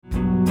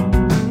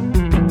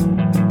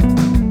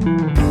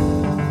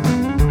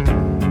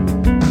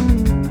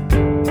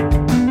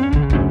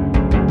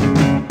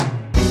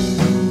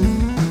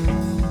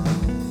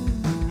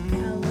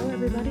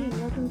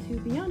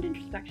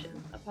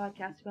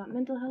about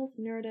mental health,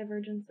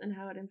 neurodivergence, and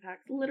how it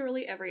impacts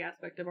literally every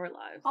aspect of our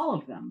lives. All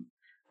of them.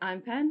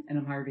 I'm Pen. And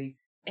I'm Harvey.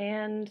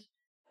 And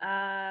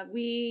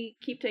we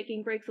keep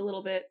taking breaks a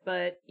little bit,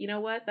 but you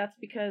know what? That's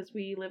because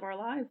we live our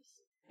lives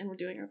and we're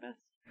doing our best.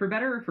 For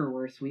better or for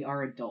worse, we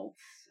are adults,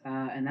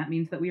 and that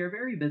means that we are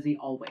very busy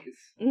always.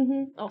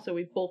 Also,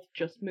 we both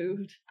just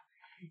moved.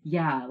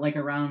 Yeah, like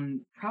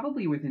around,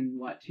 probably within,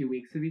 2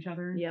 weeks of each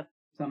other? Yep.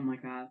 Something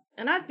like that.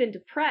 And I've been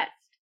depressed.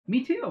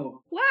 Me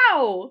too.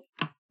 Wow!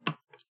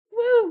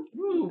 Woo!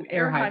 Woo!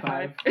 Air high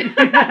five.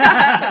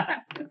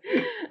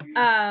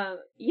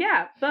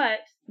 Yeah, but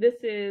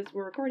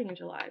we're recording in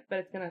July, but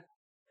it's gonna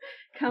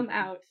come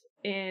out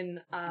in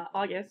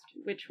August,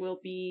 which will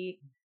be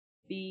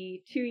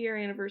the 2-year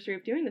anniversary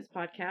of doing this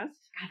podcast.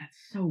 God, that's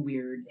so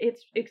weird.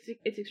 It's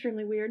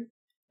extremely weird.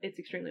 It's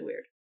extremely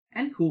weird.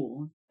 And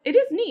cool. It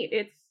is neat.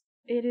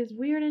 It is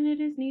weird and it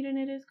is neat and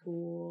it is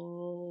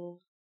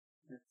cool.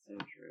 That's so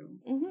true.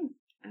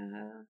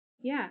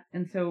 Yeah.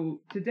 And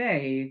so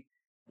today,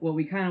 what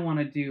we kind of want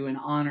to do in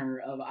honor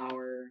of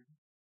our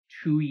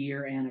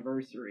 2-year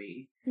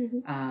anniversary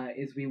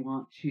is we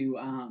want to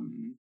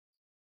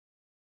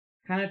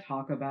kind of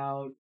talk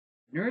about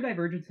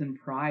neurodivergence and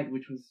pride,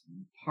 which was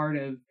part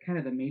of kind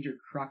of the major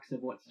crux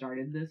of what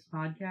started this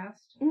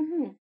podcast.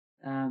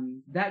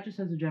 That just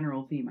as a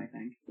general theme, I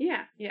think.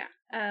 Yeah.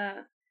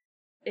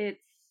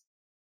 It's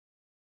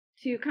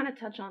to kind of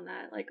touch on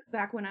that, like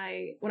back when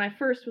I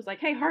first was like,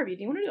 hey Harvey,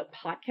 do you want to do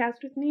a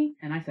podcast with me?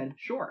 And I said,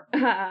 sure.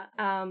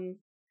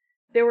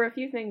 There were a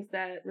few things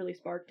that really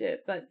sparked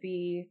it, but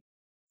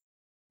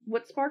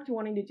what sparked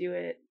wanting to do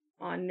it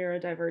on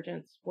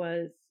neurodivergence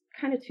was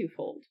kind of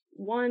twofold.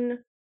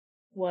 One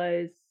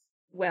was,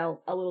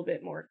 a little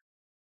bit more.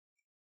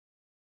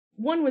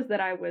 One was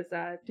that I'd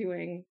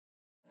been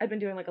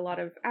doing like a lot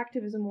of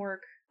activism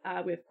work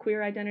with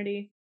queer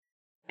identity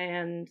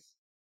and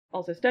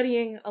also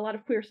studying a lot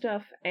of queer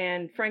stuff,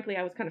 and frankly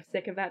I was kind of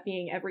sick of that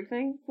being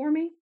everything for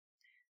me.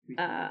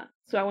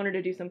 So I wanted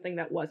to do something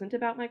that wasn't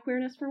about my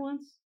queerness for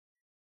once.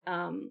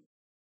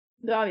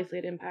 Though obviously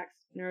it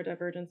impacts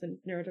neurodivergence and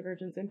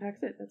neurodivergence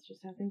impacts it. That's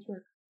just how things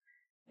work.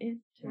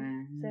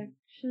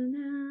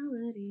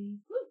 Intersectionality.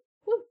 Woo,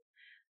 woo.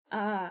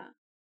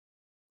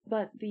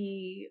 But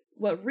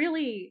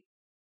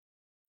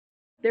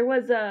there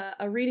was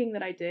a reading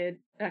that I did,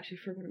 actually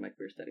for one of my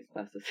queer studies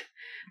classes,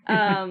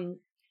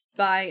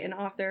 by an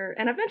author,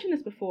 and I've mentioned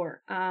this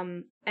before,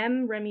 M.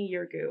 Remy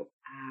Yurgu.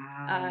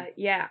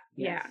 Yes,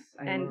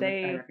 and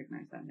I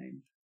recognize that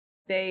name.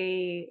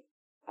 They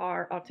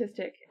are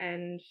autistic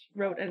and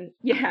wrote an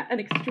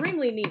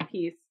extremely neat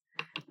piece,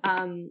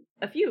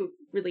 a few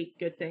really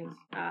good things,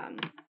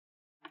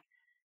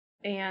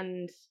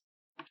 and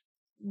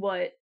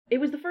it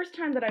was the first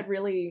time that I'd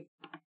really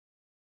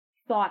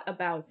thought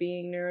about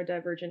being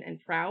neurodivergent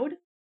and proud.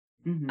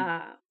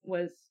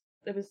 Was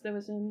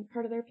in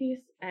part of their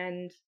piece,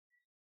 and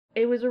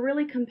it was a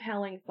really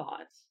compelling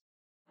thought.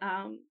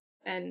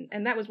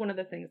 And that was one of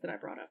the things that I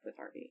brought up with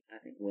Harvey, I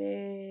think,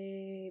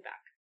 way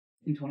back.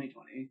 In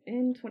 2020.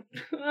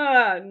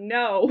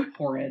 No.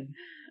 Horrid.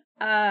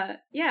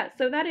 Yeah,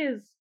 so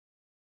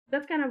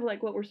that's kind of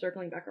like what we're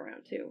circling back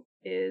around to,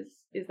 is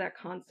that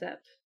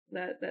concept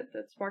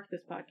that sparked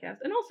this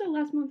podcast. And also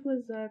last month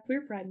was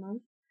Queer Pride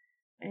Month,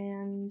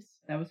 and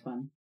that was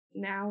fun.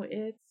 Now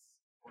it's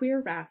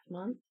Queer Wrath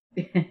Month.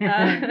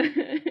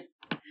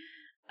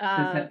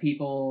 Cishet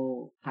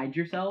people, hide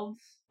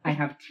yourselves. I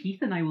have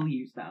teeth and I will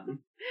use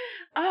them.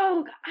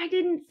 Oh, I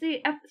didn't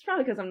see. It's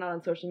probably because I'm not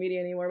on social media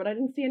anymore, but I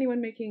didn't see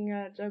anyone making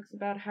jokes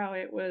about how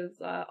it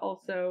was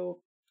also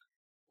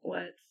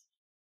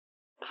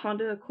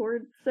Honda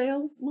Accord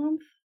sale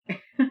month.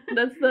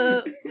 That's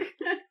the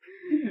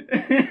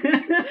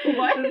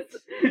what?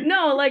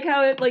 No, like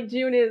how it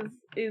June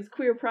is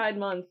Queer Pride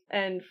Month,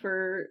 and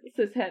for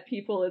cishet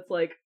people it's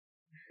like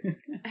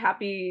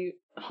happy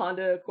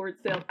Honda Accord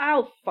sale.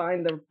 I'll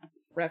find the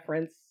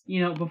reference.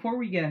 Before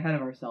we get ahead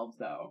of ourselves,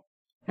 though.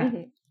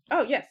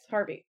 Oh, yes,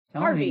 Harvey.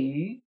 Tell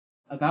me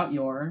about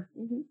your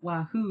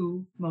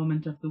Wahoo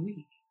moment of the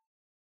week.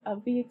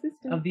 Of the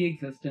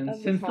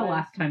existence. Since the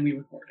last time we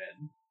recorded.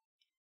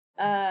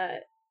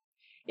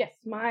 Yes,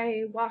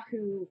 my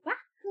Wahoo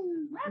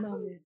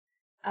moment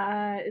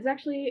is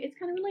actually, it's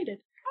kind of related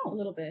a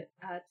little bit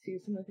to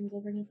some of the things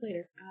I'll bring up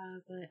later.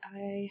 But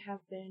I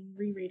have been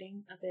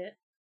rereading a bit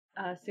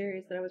a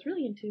series that I was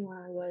really into when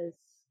I was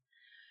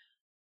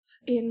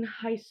in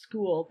high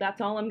school.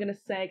 That's all I'm going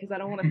to say, because I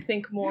don't want to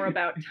think more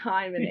about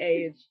time and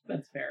age.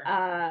 That's fair.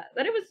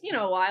 But it was,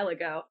 a while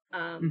ago.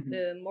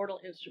 The Mortal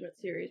Instruments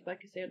series by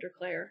Cassandra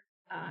Clare,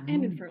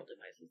 and Infernal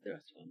Devices. The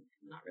rest of them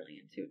I'm not really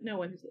into. No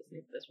one who's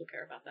listening to this will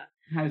care about that.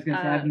 I was going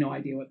to say, I have no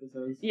idea what this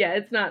is. Yeah,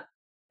 it's not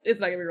going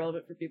to be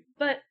relevant for people.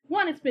 But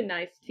one, it's been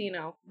nice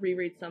to,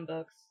 reread some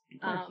books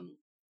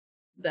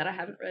that I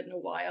haven't read in a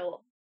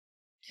while.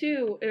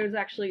 Two, there's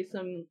actually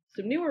some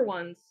newer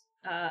ones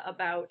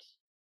about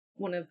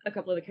a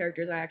couple of the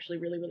characters I actually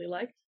really, really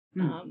liked.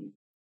 And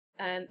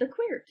they're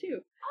queer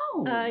too.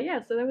 Oh.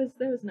 Yeah, so that was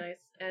nice.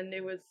 And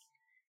it was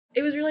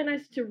it was really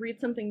nice to read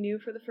something new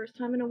for the first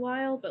time in a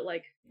while, but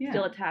like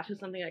still attached to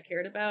something I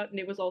cared about. And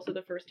it was also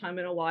the first time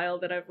in a while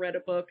that I've read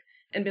a book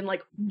and been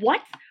like,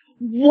 what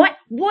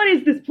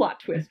is this plot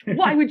twist?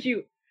 Why would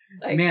you?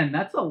 Like, man,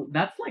 that's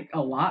like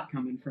a lot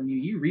coming from you.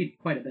 You read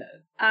quite a bit.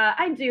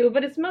 I do,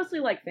 but it's mostly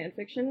like fan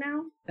fiction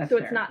now, so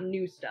it's not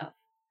new stuff.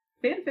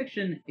 Fan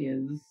fiction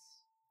is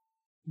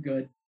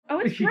good. Oh,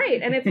 it's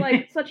great, and it's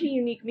like such a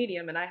unique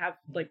medium, and I have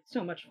like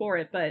so much for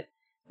it, but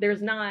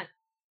there's not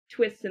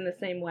twists in the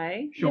same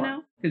way, sure, you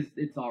know? Because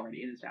it's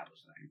already an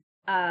established thing.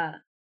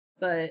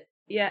 But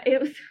yeah,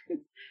 it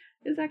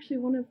was actually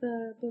one of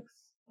the books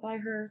by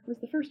her was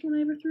the first one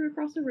I ever threw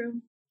across a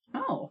room.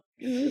 Oh.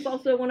 And it was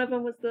also one of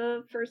them was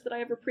the first that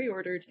I ever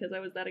pre-ordered because I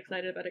was that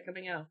excited about it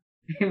coming out.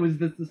 Was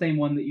this the same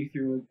one that you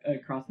threw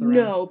across the room?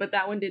 No, but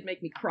that one did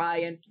make me cry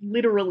and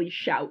literally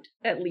shout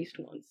at least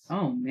once.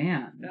 Oh,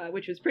 man.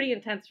 Which was pretty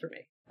intense for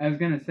me. I was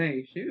gonna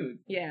say, shoot.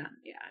 Yeah,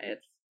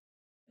 it's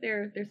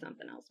there's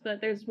something else. But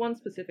there's one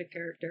specific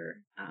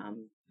character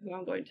who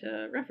I'm going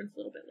to reference a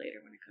little bit later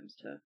when it comes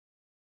to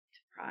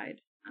Pride.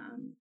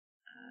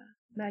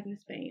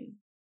 Magnus Bane,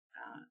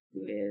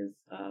 who is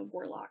a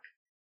warlock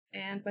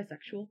and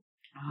bisexual.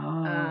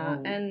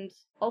 Oh. And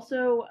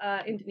also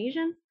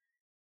Indonesian,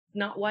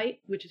 not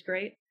white, which is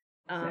great.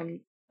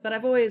 But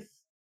I've always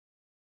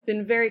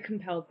been very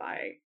compelled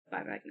by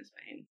Magnus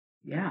Bane.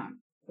 Yeah.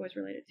 Always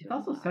related to it's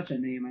also such a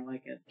name, I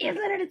like it. Isn't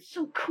it? It's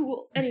so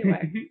cool.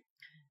 Anyway.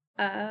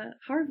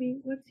 Harvey,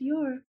 what's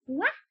your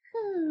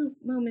wahoo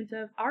moment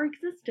of our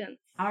existence?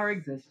 Our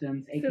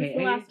existence, aka... Since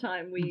the last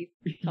time we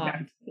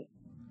talked.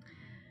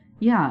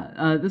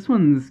 Yeah, this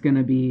one's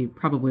gonna be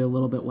probably a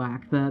little bit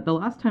whack. The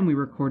last time we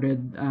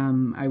recorded,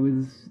 I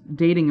was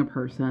dating a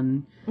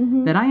person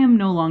that I am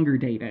no longer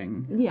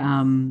dating. Yes.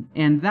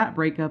 And that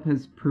breakup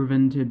has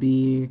proven to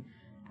be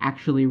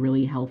actually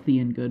really healthy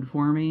and good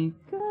for me.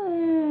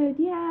 Good,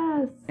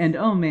 yes. And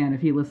oh man,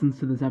 if he listens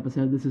to this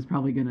episode, this is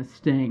probably gonna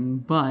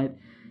sting, but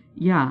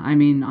yeah, I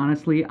mean,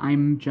 honestly,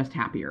 I'm just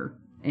happier.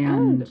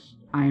 And good.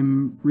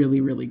 I'm really,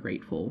 really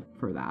grateful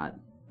for that.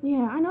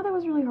 Yeah, I know that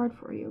was really hard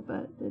for you,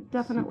 but it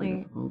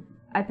definitely,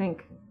 I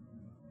think,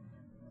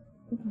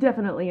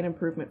 definitely an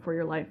improvement for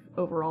your life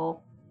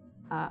overall.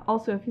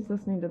 Also, if he's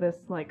listening to this,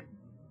 like,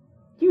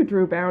 you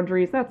drew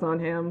boundaries, that's on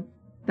him.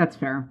 That's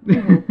fair.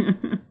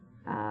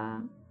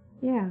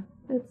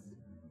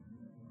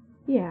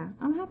 Yeah,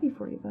 I'm happy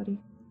for you, buddy.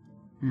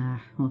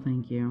 Well,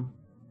 thank you.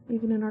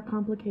 Even in our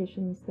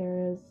complications,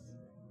 there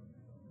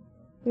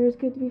is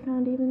good to be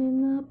found even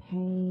in the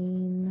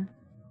pain.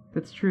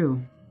 That's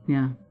true,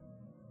 yeah.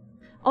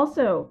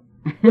 Also,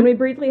 when we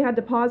briefly had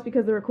to pause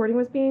because the recording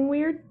was being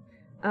weird,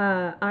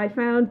 I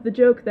found the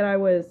joke that I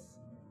was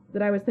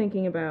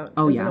thinking about.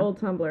 Oh, yeah. An old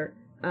Tumblr.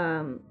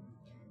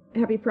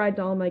 Happy Pride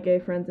to all my gay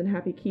friends and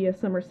happy Kia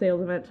summer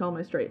sales event to all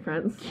my straight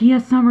friends.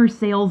 Kia summer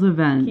sales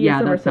event. Kia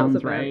yeah, that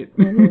sounds right.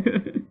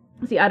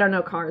 Mm-hmm. See, I don't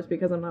know cars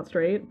because I'm not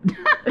straight.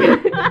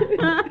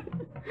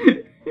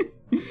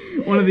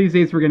 One of these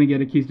days we're going to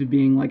get accused of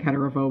being, like,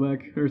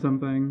 heterophobic or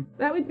something.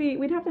 That would be...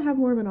 We'd have to have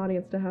more of an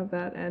audience to have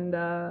that, and,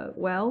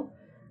 well...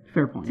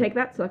 Fair point. Take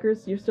that,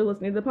 suckers. You're still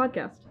listening to the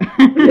podcast.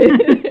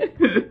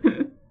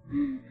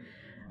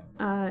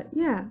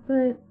 Yeah,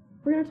 but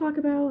we're going to talk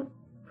about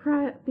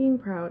being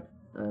proud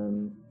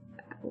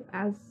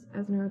as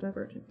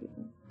neurodivergent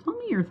people. Tell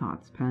me your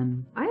thoughts,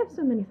 Pen. I have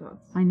so many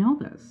thoughts. I know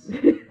this.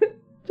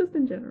 Just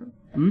in general.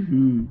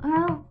 Mm-hmm.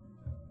 Well,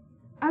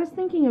 I was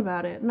thinking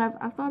about it, and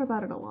I've thought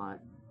about it a lot,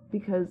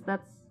 because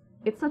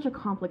it's such a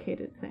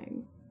complicated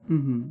thing.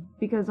 Mm-hmm.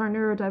 Because our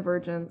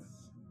neurodivergence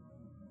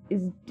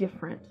is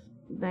different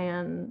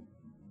than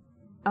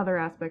other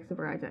aspects of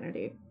our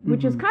identity,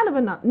 which is kind of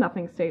a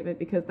nothing statement,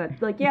 because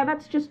that's like, yeah,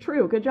 that's just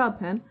true. Good job,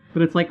 Pen.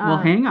 But it's like, well,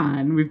 hang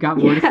on, we've got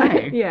more to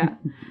say. Yeah.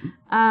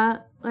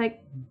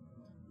 Like,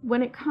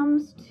 when it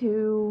comes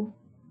to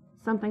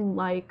something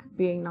like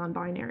being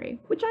non-binary,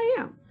 which I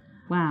am.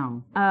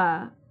 Wow.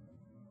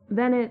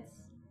 Then it's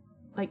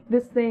like,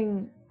 this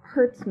thing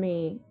hurts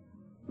me,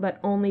 but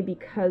only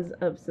because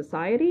of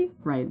society.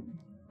 Right.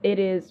 It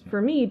is,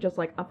 for me, just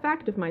like a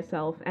fact of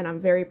myself, and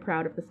I'm very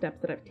proud of the steps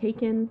that I've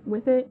taken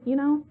with it, you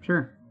know?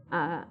 Sure.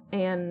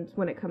 And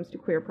when it comes to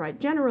queer pride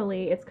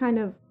generally, it's kind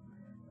of,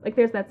 like,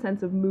 there's that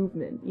sense of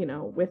movement, you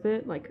know, with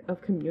it, like,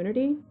 of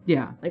community.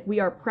 Yeah. Like, we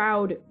are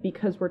proud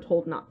because we're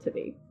told not to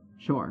be.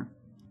 Sure.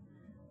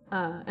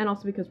 And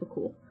also because we're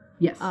cool.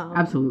 Yes,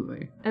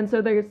 absolutely. And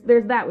so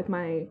there's that with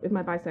my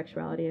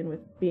bisexuality and with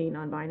being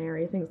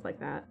non-binary, things like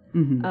that,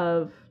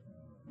 of...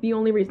 The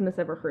only reason this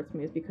ever hurts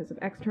me is because of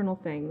external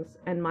things,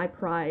 and my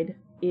pride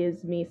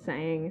is me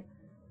saying,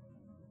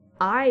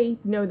 I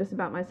know this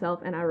about myself,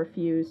 and I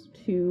refuse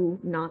to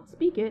not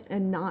speak it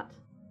and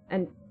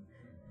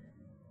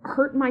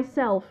hurt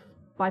myself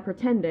by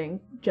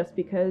pretending just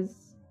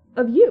because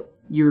of you.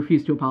 You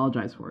refuse to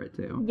apologize for it,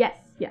 too. Yes.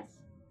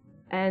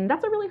 And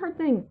that's a really hard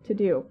thing to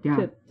do,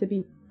 to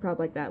be proud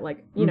like that.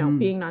 Like, you know,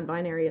 being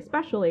non-binary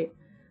especially,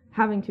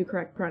 having to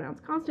correct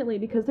pronouns constantly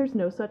because there's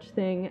no such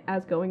thing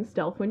as going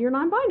stealth when you're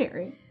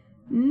non-binary.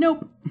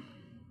 Nope.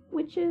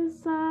 which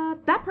is,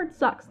 that part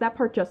sucks. That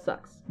part just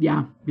sucks.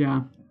 Yeah.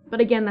 But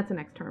again, that's an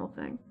external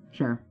thing.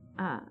 Sure.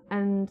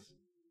 And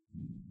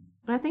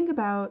when I think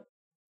about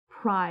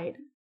pride,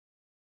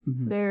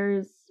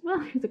 there's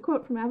a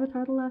quote from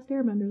Avatar: The Last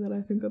Airbender that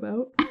I think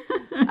about.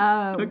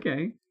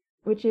 Okay.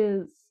 Which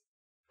is,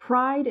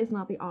 pride is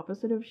not the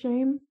opposite of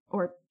shame,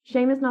 or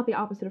shame is not the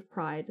opposite of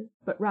pride,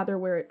 but rather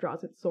where it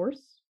draws its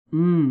source.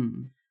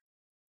 And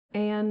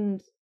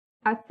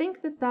I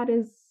think that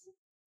is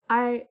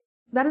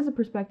a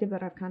perspective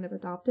that I've kind of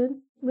adopted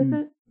with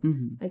it.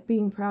 Like,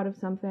 being proud of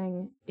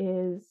something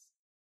is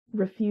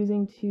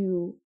refusing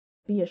to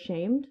be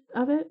ashamed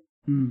of it.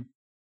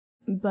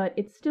 But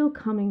it's still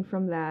coming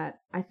from that,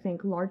 I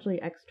think, largely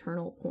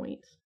external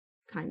point,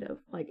 kind of.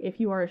 Like, if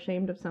you are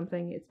ashamed of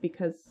something, it's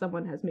because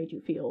someone has made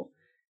you feel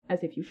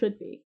as if you should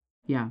be.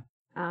 Yeah.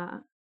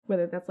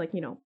 Whether that's, like,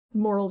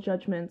 moral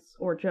judgments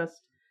or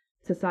just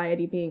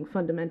society being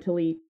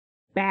fundamentally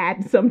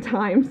bad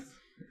sometimes.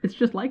 It's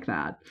just like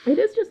that. It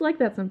is just like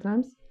that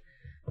sometimes.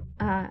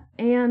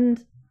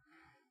 And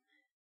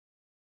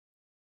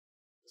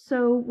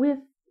so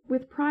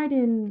with pride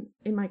in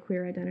my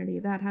queer identity,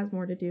 that has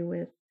more to do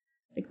with,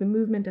 like, the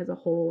movement as a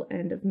whole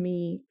and of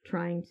me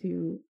trying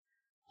to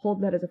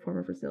hold that as a form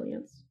of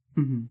resilience.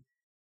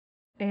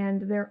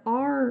 And there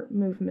are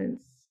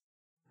movements,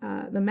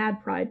 the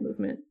Mad Pride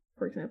movement,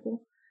 for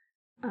example,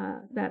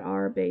 that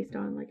are based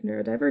on, like,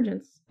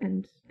 neurodivergence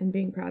and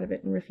being proud of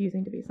it and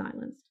refusing to be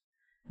silenced.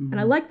 And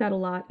I like that a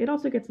lot. It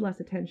also gets less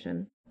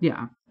attention.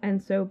 Yeah.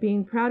 And so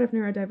being proud of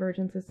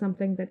neurodivergence is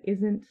something that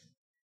isn't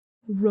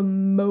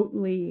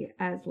remotely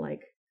as,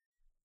 like,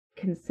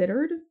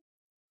 considered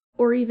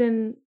or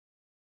even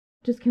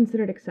just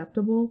considered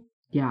acceptable.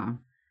 Yeah.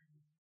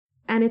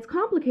 And it's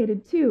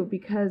complicated too,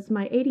 because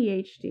my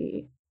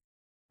ADHD,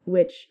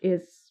 which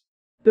is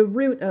the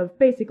root of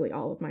basically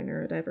all of my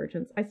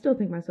neurodivergence, I still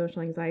think my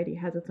social anxiety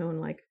has its own,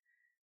 like,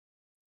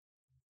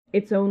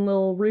 its own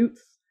little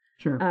roots.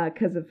 Sure.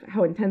 Because of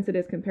how intense it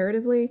is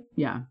comparatively.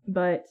 Yeah.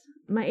 But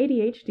my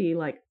ADHD,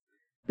 like,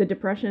 the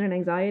depression and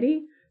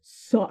anxiety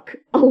suck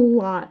a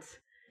lot.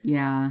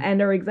 Yeah.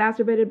 And are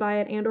exacerbated by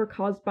it and or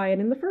caused by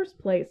it in the first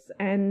place.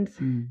 And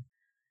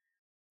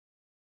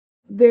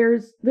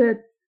there's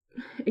the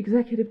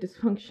executive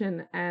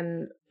dysfunction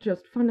and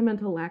just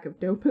fundamental lack of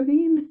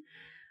dopamine.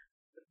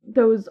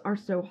 Those are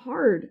so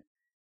hard.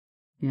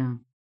 Yeah.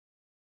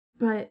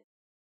 But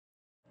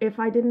if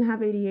I didn't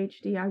have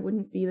ADHD, I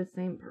wouldn't be the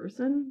same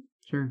person.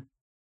 Sure.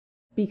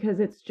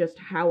 Because it's just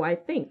how I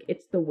think.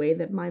 It's the way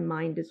that my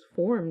mind is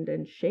formed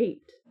and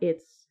shaped.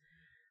 It's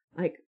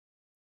like,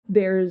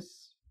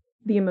 there's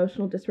the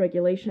emotional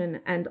dysregulation,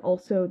 and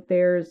also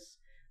there's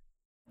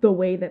the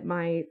way that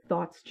my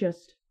thoughts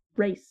just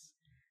race,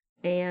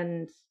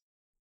 and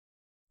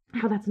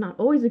how that's not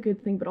always a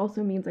good thing, but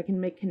also means I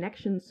can make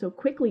connections so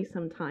quickly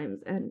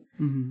sometimes, and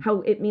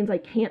how it means I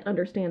can't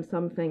understand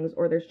some things,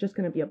 or there's just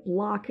going to be a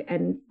block,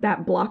 and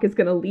that block is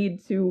going to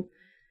lead to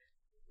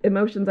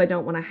emotions I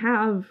don't want to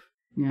have,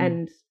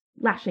 and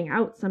lashing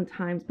out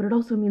sometimes, but it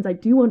also means I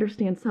do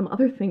understand some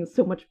other things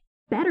so much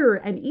better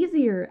and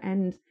easier,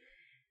 and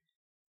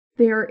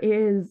there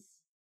is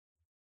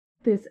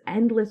this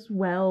endless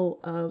well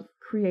of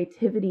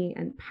creativity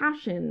and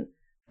passion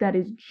that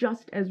is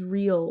just as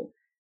real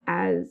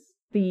as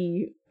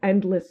the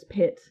endless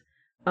pit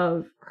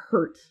of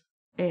hurt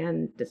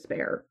and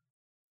despair.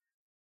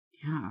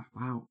 Yeah,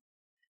 wow.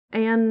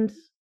 And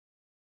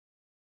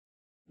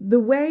the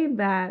way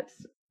that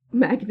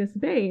Magnus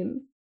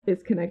Bane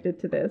is connected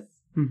to this,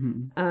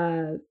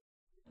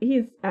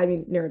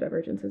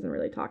 neurodivergence isn't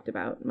really talked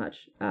about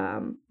much,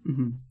 at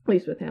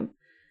least with him.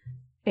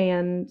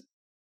 And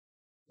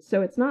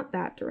so it's not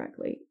that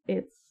directly.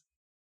 It's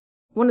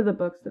one of the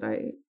books that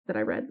I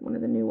read, one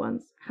of the new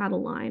ones, had a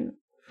line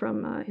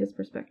from his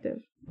perspective.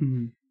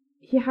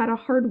 He had a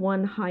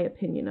hard-won high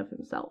opinion of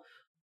himself.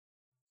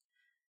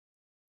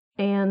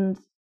 And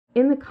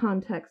in the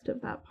context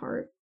of that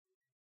part,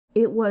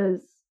 it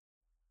was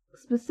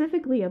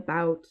specifically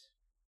about,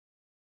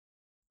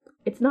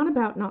 it's not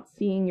about not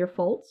seeing your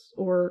faults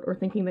or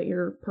thinking that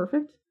you're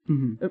perfect.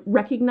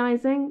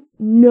 Recognizing,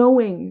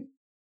 knowing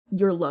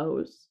your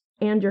lows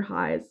and your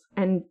highs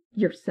and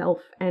yourself,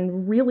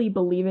 and really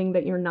believing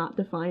that you're not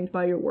defined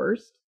by your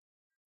worst.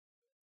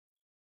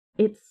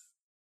 It's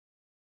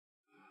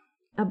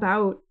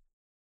about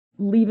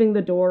leaving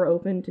the door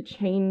open to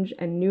change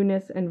and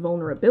newness and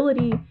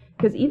vulnerability,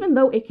 because even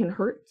though it can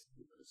hurt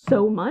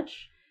so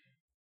much,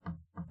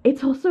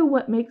 it's also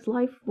what makes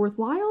life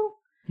worthwhile.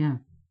 Yeah.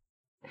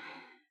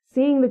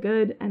 Seeing the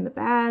good and the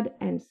bad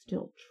and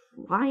still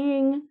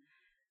trying.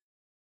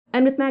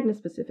 And with Magnus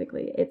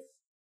specifically, it's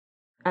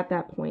at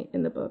that point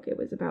in the book, it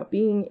was about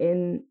being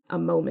in a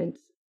moment,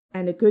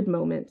 and a good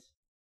moment,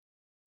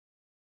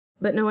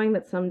 but knowing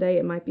that someday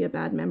it might be a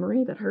bad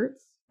memory that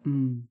hurts.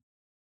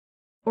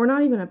 Or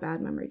not even a bad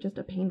memory, just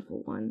a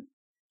painful one.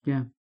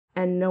 Yeah.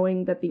 And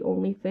knowing that the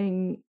only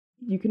thing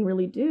you can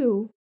really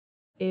do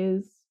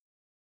is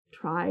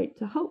try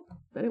to hope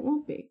that it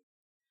won't be.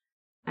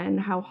 And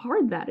how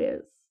hard that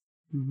is.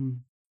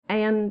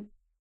 And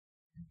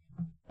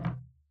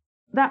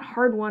that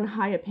hard-won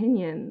high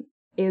opinion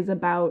is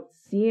about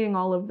seeing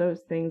all of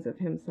those things of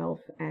himself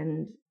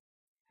and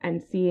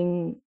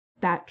seeing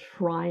that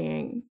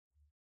trying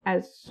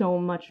as so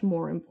much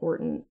more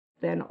important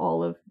than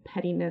all of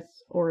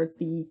pettiness or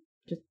the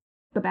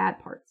bad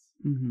parts.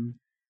 Mm-hmm.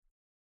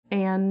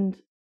 And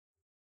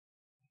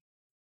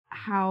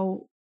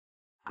how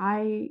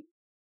I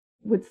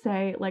would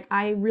say, like,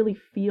 I really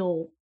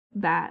feel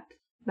that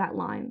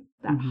line,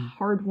 that mm-hmm.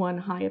 hard-won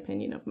high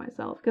opinion of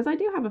myself, because I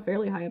do have a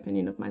fairly high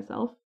opinion of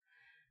myself.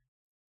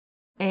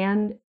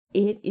 And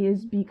it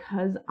is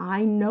because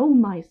I know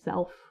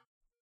myself.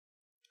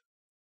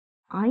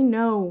 I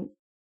know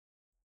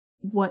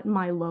what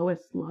my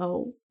lowest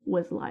low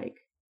was like,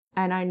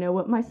 and I know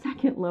what my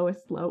second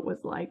lowest low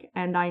was like,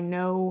 and I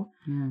know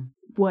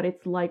what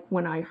it's like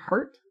when I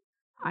hurt.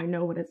 I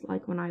know what it's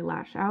like when I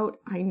lash out.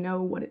 I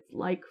know what it's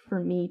like for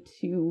me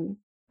to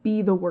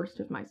be the worst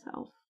of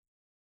myself.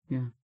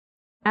 Yeah.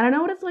 And I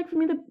know what it's like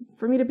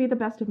for me to be the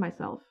best of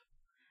myself.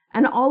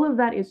 And all of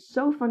that is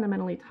so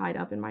fundamentally tied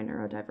up in my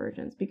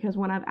neurodivergence, because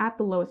when I'm at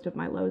the lowest of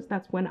my lows,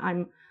 that's when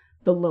I'm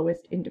the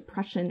lowest in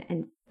depression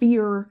and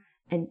fear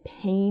and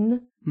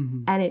pain.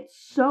 Mm-hmm. And it's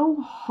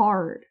so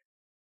hard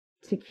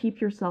to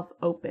keep yourself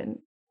open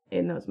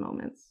in those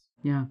moments.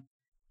 Yeah.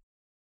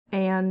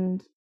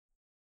 And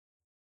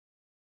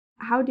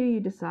how do you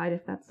decide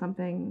if that's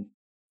something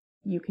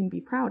you can be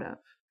proud of?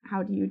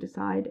 How do you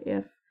decide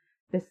if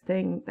this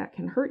thing that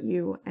can hurt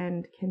you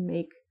and can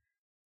make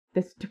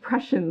this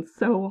depression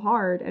so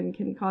hard and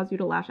can cause you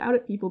to lash out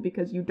at people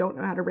because you don't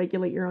know how to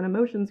regulate your own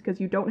emotions because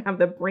you don't have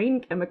the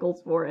brain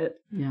chemicals for it?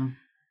 Yeah.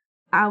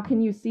 How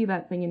can you see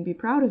that thing and be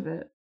proud of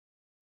it?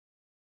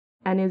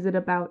 And is it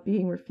about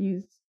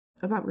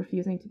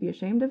refusing to be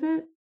ashamed of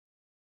it?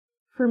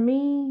 For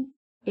me,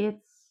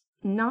 it's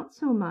not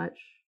so much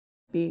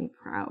being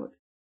proud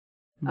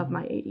of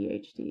my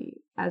ADHD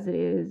as it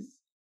is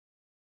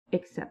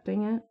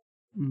accepting it.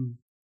 Mm.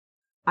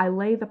 I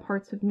lay the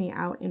parts of me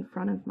out in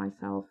front of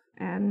myself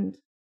and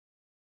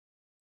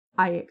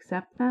I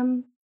accept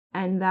them,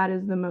 and that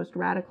is the most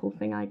radical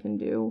thing I can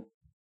do.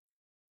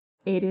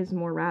 It is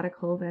more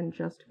radical than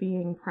just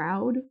being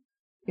proud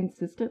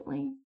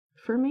insistently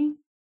for me.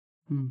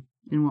 Mm.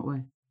 In what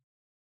way?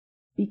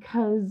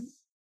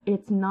 Because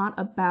it's not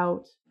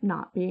about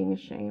not being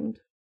ashamed.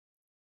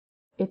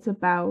 It's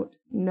about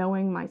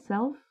knowing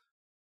myself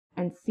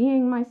and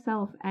seeing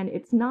myself, and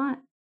it's not,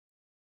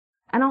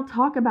 and I'll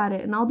talk about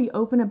it and I'll be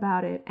open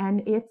about it,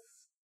 and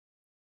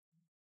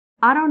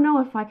I don't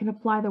know if I can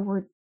apply the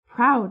word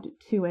proud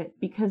to it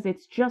because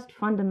it's just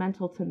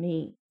fundamental to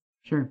me.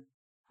 Sure.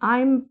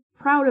 I'm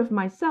proud of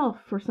myself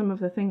for some of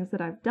the things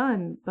that I've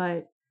done,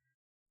 but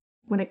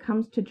when it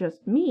comes to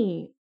just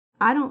me,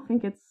 I don't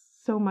think it's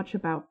so much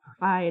about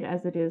pride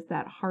as it is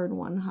that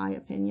hard-won high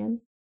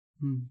opinion.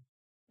 Mm.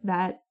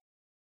 That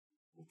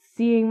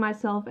seeing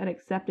myself and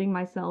accepting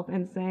myself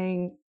and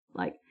saying,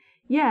 like,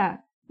 yeah,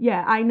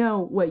 I know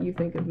what you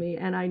think of me,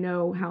 and I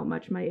know how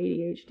much my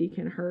ADHD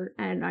can hurt,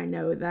 and I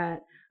know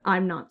that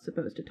I'm not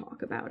supposed to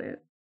talk about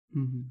it.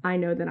 Mm-hmm. I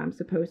know that I'm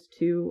supposed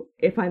to,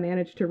 if I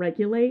manage to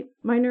regulate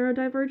my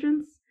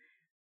neurodivergence,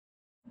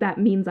 that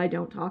means I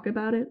don't talk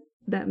about it.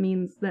 That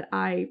means that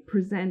I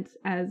present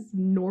as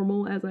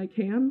normal as I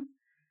can,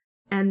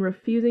 and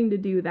refusing to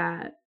do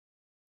that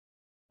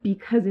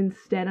because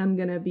instead I'm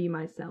gonna be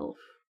myself.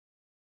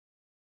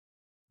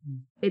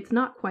 It's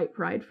not quite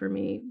pride for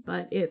me,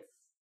 but it's,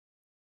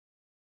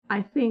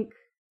 I think,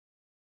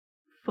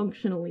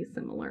 functionally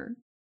similar,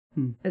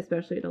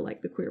 especially to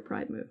like the queer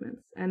pride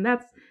movements. And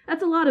that's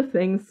a lot of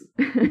things.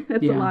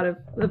 That's a lot of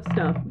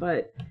stuff.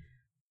 But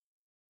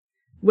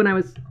when I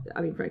was,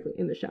 frankly,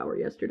 in the shower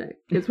yesterday,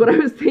 it's what I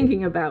was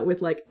thinking about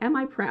with like, am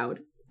I proud?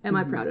 Am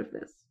I proud of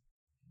this?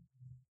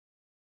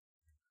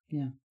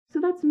 Yeah. So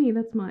that's me.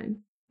 That's mine.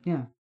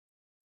 Yeah.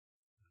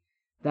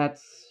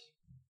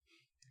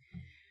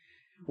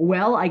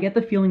 Well, I get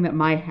the feeling that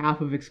my half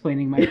of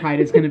explaining my pride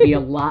is going to be a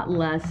lot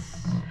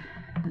less...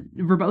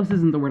 verbose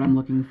isn't the word I'm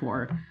looking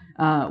for.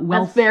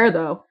 That's fair,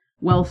 though.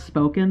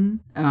 Well-spoken.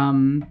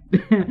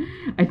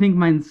 I think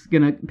mine's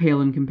going to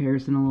pale in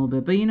comparison a little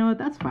bit, but you know what?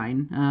 That's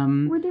fine.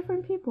 We're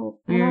different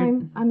people.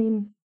 And I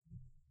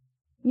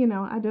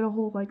did a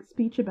whole, like,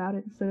 speech about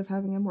it instead of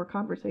having a more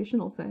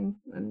conversational thing.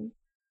 And,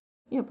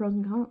 pros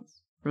and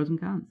cons. Pros and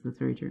cons. That's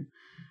very true.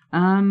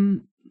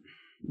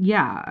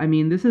 Yeah,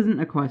 this isn't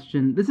a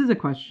question. This is a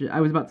question.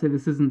 I was about to say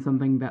this isn't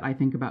something that I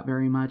think about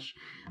very much.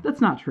 That's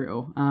not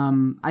true.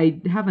 I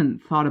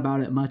haven't thought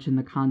about it much in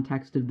the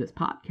context of this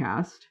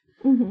podcast.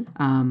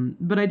 Mm-hmm.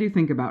 But I do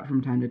think about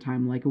from time to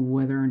time, like,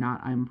 whether or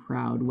not I'm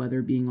proud,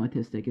 whether being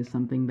autistic is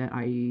something that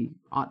I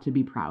ought to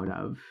be proud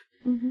of.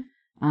 Mm-hmm.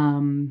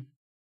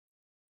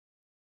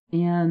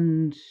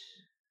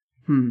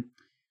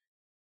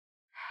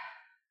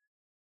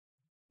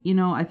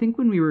 I think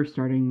when we were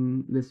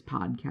starting this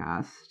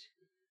podcast,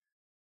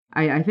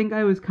 I think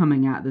I was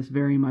coming at this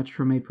very much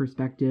from a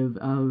perspective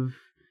of,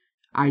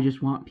 I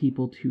just want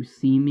people to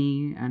see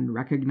me and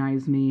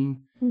recognize me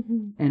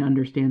and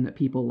understand that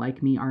people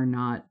like me are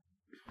not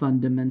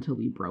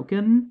fundamentally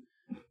broken.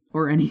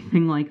 or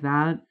anything like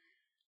that.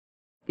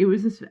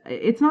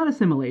 It's not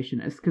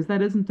assimilationist, because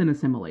that isn't an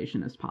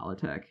assimilationist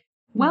politic.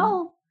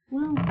 Well,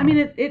 I mean,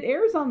 it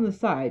errs on the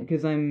side,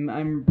 because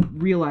I'm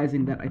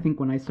realizing that I think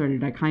when I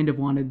started, I kind of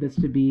wanted this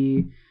to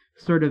be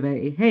sort of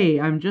a, hey,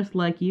 I'm just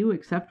like you,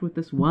 except with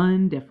this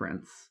one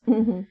difference.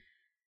 Mm-hmm.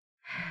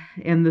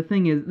 And the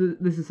thing is,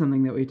 this is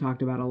something that we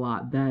talked about a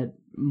lot, that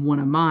one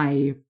of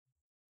my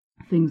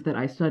things that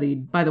I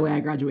studied, by the way, I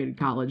graduated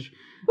college.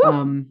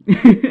 One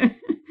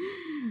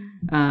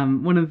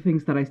of the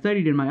things that I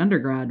studied in my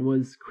undergrad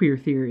was queer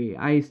theory.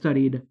 I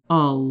studied a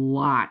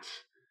lot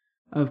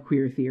of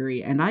queer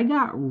theory, and I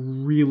got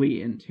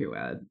really into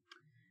it.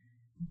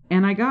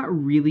 And I got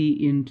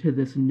really into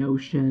this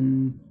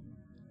notion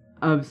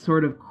of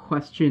sort of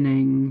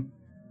questioning,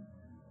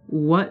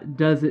 what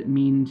does it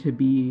mean to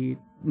be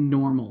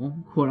normal,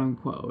 quote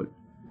unquote?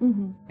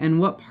 Mm-hmm. And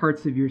what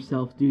parts of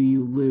yourself do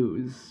you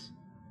lose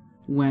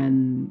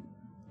when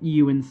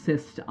you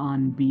insist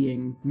on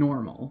being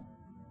normal?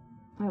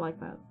 I like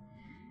that.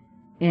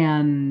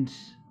 And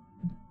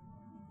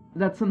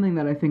that's something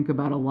that I think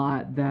about a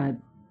lot, that,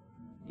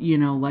 you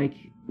know, like,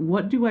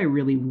 what do I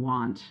really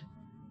want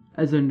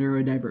as a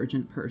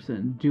neurodivergent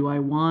person? Do I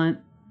want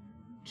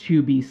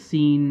to be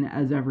seen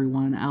as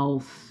everyone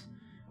else,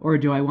 or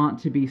do I want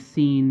to be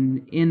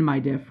seen in my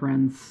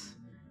difference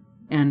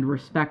and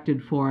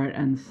respected for it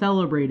and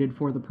celebrated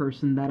for the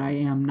person that I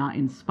am, not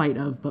in spite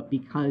of, but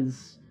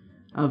because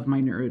of my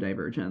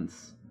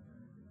neurodivergence?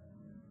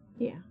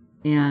 Yeah.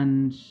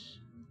 And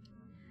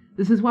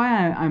this is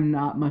why I'm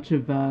not much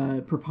of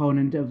a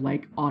proponent of,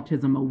 like,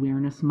 Autism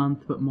Awareness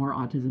Month, but more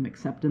Autism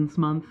Acceptance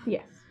Month.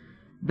 Yes.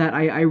 That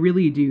I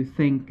really do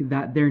think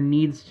that there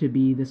needs to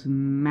be this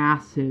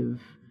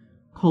massive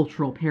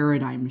cultural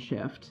paradigm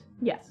shift.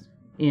 Yes.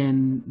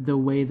 In the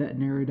way that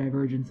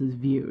neurodivergence is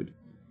viewed.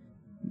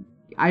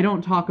 I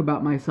don't talk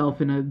about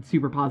myself in a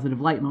super positive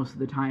light most of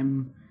the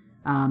time.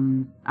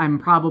 I'm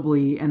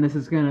probably, and this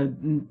is gonna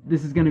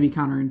be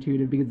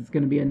counterintuitive, because it's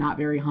gonna be a not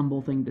very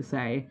humble thing to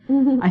say.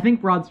 I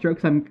think broad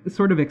strokes, I'm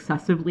sort of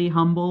excessively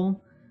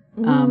humble,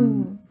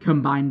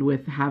 combined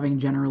with having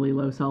generally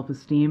low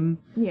self-esteem.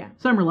 Yeah.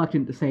 So I'm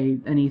reluctant to say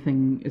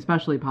anything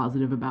especially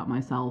positive about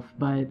myself,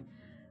 but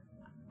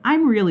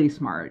I'm really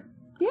smart.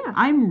 Yeah.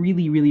 I'm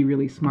really, really,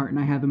 really smart, and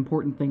I have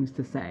important things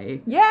to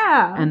say.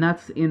 Yeah. And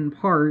that's in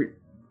part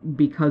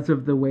because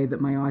of the way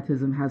that my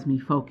autism has me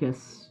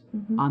focus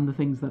on the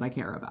things that I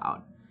care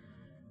about.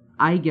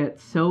 I get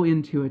so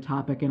into a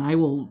topic, and I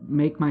will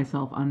make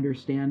myself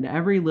understand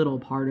every little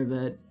part of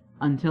it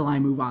until I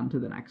move on to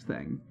the next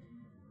thing.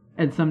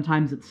 And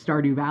sometimes it's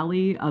Stardew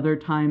Valley, other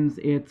times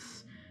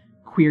it's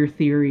queer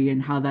theory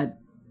and how that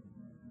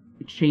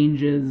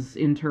changes,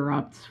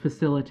 interrupts,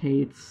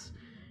 facilitates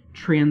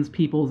trans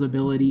people's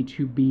ability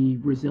to be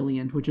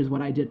resilient, which is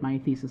what I did my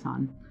thesis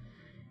on.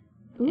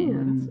 Ooh,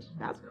 and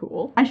that's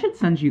cool. I should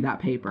send you that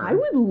paper. I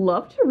would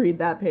love to read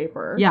that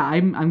paper. Yeah,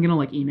 I'm gonna,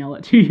 like, email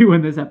it to you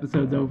when this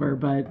episode's over,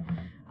 but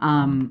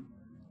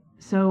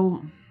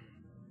so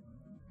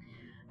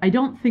I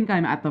don't think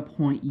I'm at the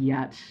point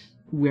yet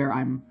where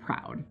I'm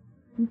proud.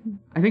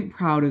 I think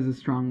proud is a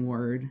strong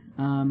word.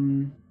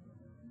 I'm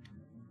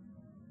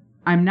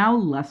now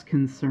less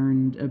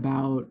concerned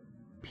about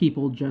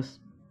people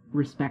just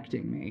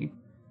respecting me.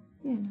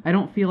 Yeah. I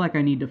don't feel like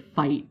I need to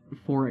fight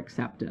for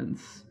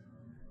acceptance.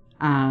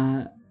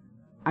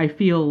 I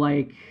feel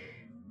like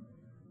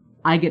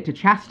I get to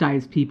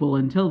chastise people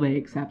until they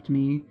accept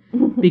me,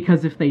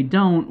 because if they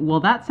don't, well,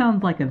 that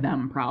sounds like a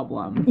them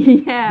problem.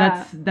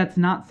 Yeah. That's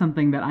not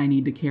something that I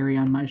need to carry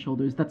on my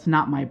shoulders. That's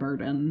not my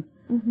burden.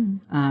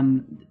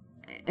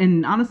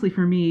 And honestly,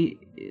 for me,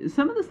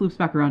 some of this loops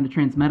back around to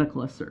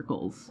transmedicalist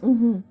circles.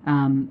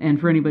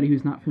 And for anybody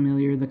who's not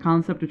familiar, the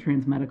concept of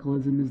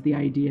transmedicalism is the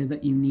idea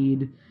that you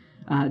need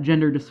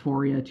gender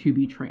dysphoria to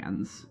be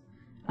trans.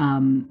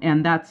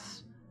 And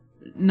that's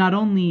not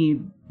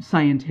only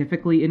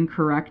scientifically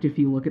incorrect if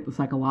you look at the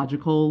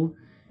psychological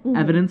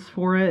evidence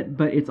for it,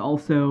 but it's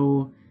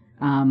also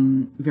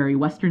very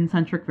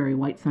Western-centric, very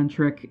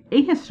white-centric,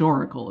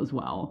 ahistorical as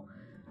well.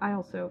 I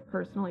also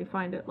personally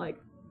find it like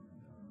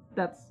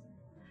that's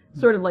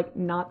sort of like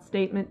not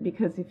statement,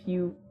 because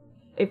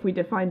if we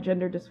define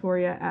gender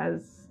dysphoria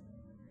as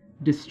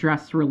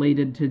distress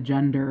related to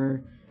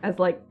gender, as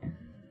like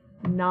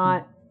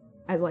not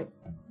as like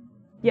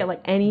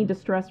like any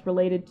distress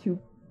related to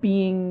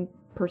being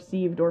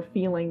perceived or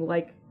feeling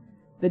like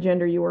the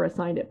gender you were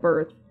assigned at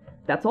birth,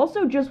 that's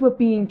also just what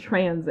being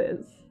trans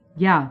is.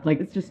 Yeah,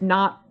 like it's just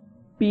not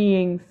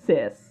being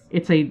cis.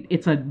 It's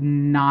a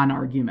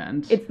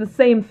non-argument. It's the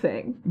same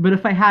thing. But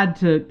if I had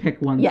to pick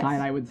one Yes.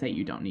 side, I would say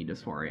you don't need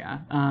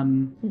dysphoria.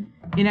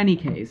 In any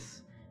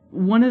case,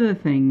 one of the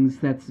things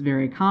that's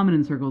very common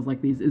in circles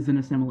like these is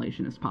an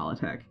assimilationist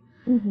politic.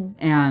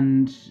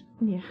 And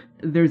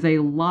there's a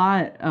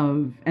lot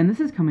of, and this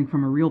is coming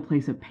from a real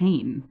place of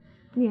pain,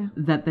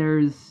 that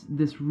there's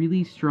this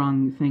really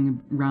strong thing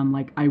around,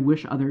 like, I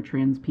wish other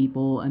trans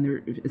people, and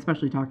they're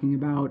especially talking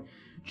about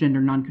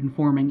gender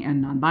non-conforming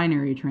and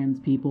non-binary trans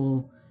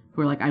people,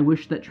 who are like, I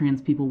wish that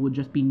trans people would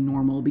just be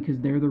normal because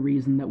they're the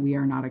reason that we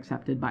are not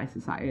accepted by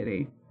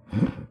society.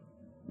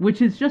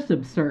 Which is just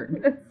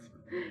absurd.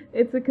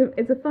 It's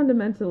a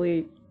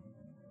fundamentally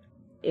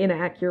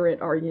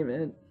inaccurate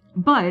argument.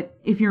 But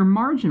if you're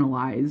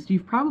marginalized,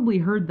 you've probably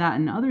heard that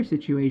in other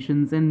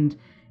situations and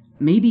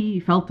maybe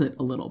felt it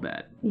a little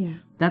bit. Yeah.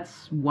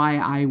 That's why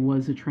I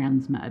was a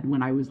trans med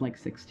when I was like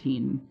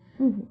 16.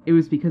 Mm-hmm. It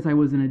was because I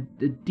was in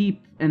a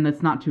deep, and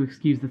that's not to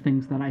excuse the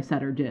things that I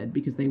said or did,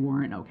 because they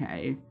weren't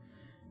okay,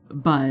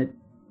 but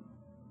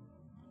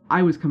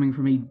I was coming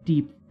from a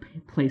deep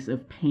place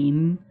of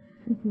pain,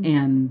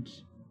 and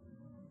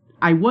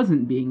I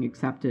wasn't being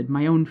accepted.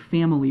 My own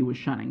family was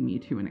shunning me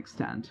to an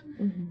extent.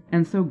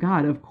 And so,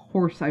 God, of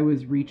course I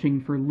was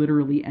reaching for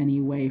literally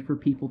any way for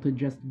people to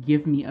just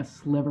give me a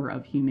sliver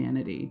of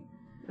humanity.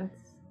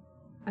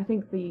 I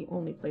think the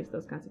only place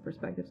those kinds of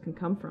perspectives can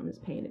come from is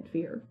pain and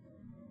fear.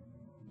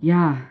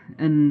 Yeah,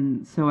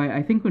 and so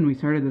I think when we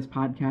started this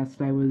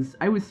podcast,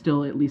 I was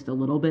still at least a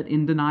little bit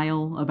in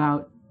denial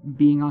about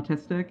being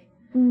autistic.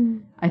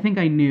 I think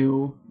I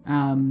knew,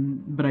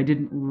 but I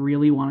didn't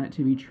really want it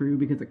to be true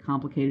because it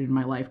complicated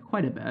my life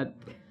quite a bit.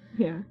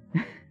 Yeah.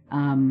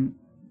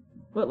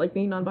 What, like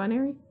being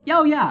non-binary?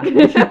 Oh,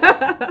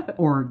 yeah.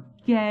 Or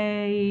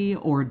gay,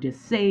 or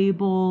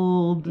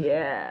disabled.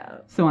 Yeah.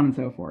 So on and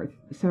so forth.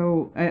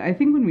 So I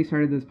think when we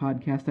started this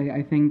podcast,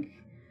 I think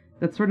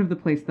that's sort of the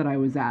place that I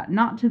was at.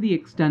 Not to the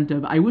extent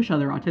of, I wish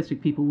other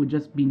autistic people would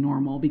just be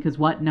normal, because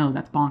what? No,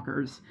 that's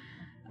bonkers.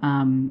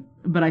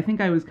 But I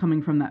think I was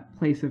coming from that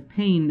place of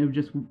pain of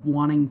just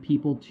wanting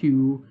people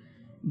to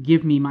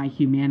give me my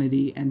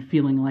humanity and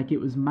feeling like it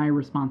was my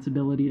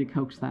responsibility to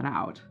coax that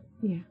out.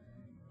 Yeah.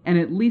 And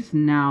at least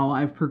now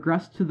I've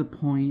progressed to the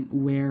point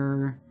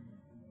where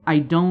I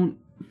don't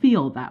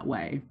feel that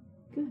way.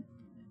 Good.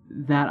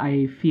 That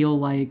I feel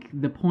like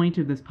the point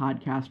of this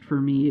podcast for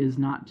me is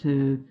not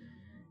to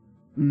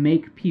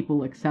make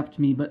people accept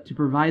me, but to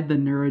provide the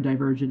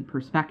neurodivergent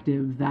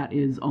perspective that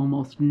is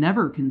almost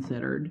never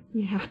considered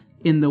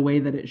in the way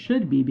that it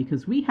should be,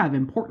 because we have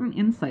important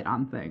insight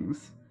on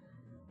things.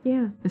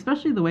 Yeah.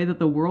 Especially the way that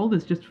the world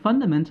is just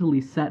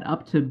fundamentally set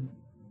up to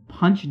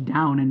punch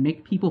down and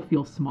make people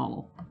feel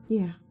small.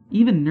 Yeah.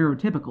 Even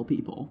neurotypical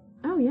people.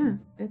 Oh, yeah.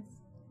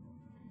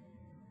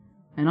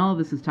 And all of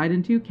this is tied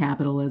into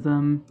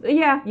capitalism.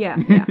 Yeah.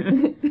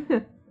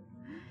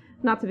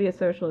 Not to be a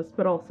socialist,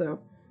 but also...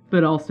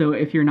 But also,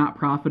 if you're not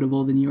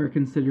profitable, then you are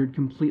considered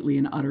completely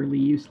and utterly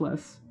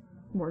useless.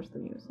 Worse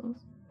than useless.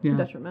 Yeah.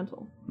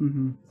 Detrimental.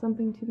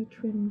 Something to be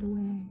trimmed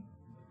away.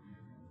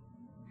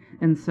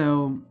 And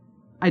so,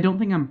 I don't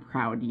think I'm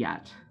proud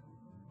yet.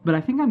 But I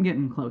think I'm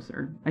getting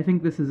closer. I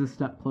think this is a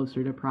step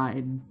closer to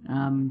pride.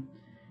 And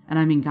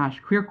I mean, gosh,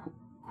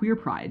 queer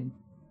pride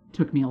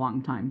took me a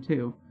long time,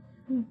 too.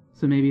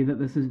 So maybe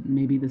this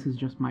is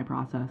just my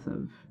process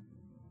of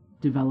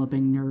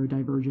developing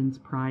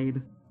neurodivergence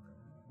pride.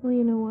 Well,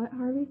 you know what,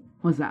 Harvey?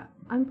 What's that?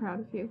 I'm proud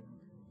of you.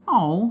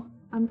 Oh.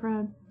 I'm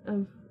proud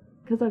of...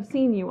 Because I've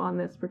seen you on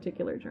this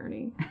particular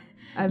journey.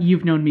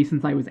 You've known me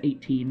since I was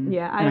 18.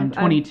 Yeah. And I'm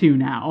 22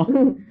 now.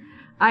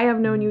 I have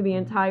known you the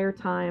entire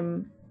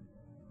time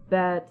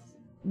that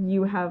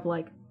you have,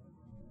 like,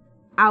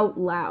 out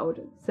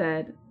loud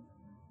said,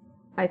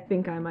 I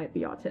think I might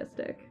be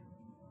autistic.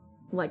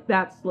 Like,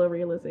 that slow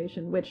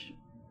realization, which,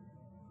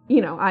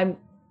 you know, I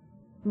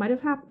might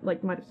have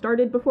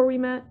started before we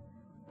met.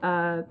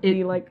 Kind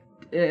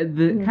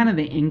of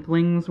the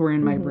inklings were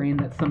in my brain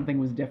that something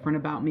was different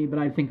about me, but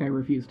I think I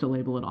refused to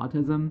label it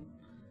autism.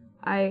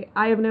 I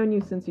have known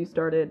you since you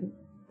started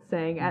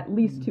saying, at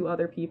least to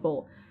other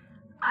people,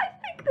 I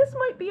think this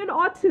might be an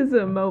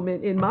autism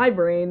moment in my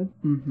brain.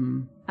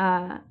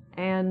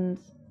 And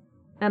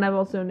I've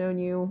also known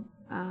you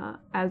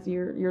as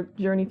your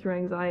journey through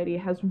anxiety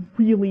has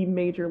really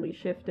majorly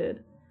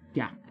shifted.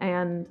 Yeah.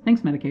 And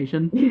thanks,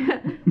 medication.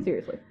 Yeah,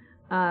 seriously.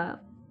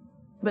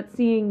 But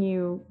seeing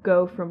you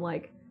go from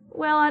like,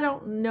 well, I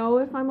don't know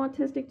if I'm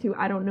autistic to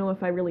I don't know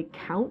if I really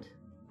count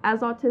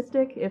as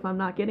autistic if I'm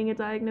not getting a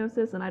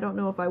diagnosis, and I don't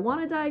know if I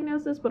want a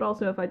diagnosis, but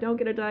also if I don't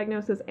get a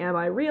diagnosis, am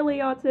I really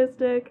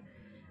autistic?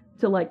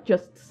 To like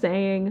just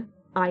saying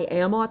I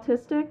am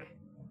autistic,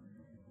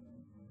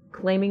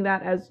 claiming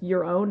that as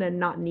your own and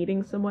not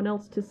needing someone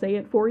else to say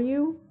it for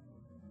you.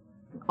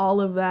 All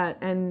of that,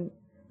 and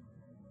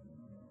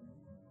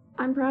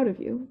I'm proud of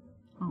you.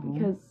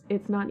 Because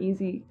it's not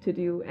easy to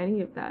do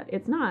any of that.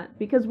 It's not,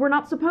 because we're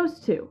not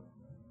supposed to.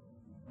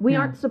 We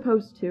aren't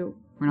supposed to.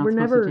 We're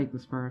not supposed to take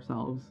this for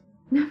ourselves.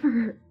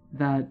 Never.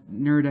 That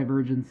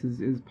neurodivergence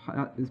is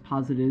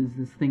posited as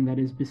this thing that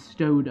is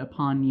bestowed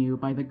upon you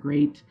by the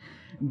great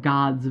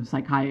gods of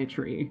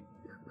psychiatry.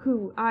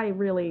 Who I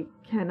really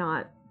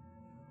cannot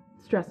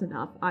stress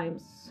enough. I am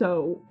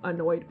so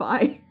annoyed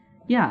by.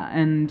 Yeah,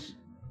 and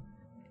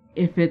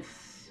if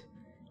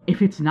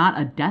it's not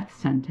a death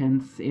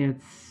sentence,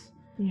 it's...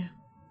 Yeah.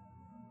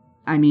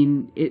 I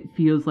mean, it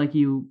feels like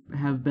you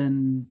have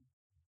been...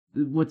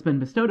 What's been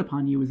bestowed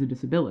upon you is a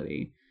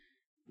disability.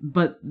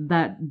 But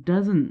that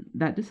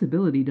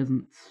disability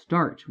doesn't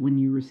start when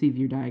you receive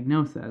your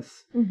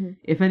diagnosis. Mm-hmm.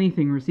 If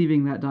anything,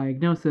 receiving that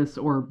diagnosis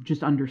or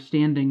just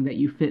understanding that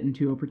you fit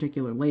into a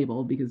particular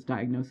label, because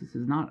diagnosis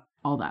is not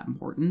all that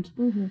important,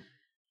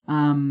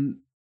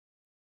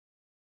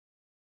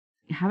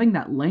 having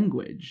that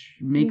language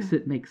makes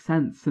it make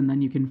sense, and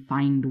then you can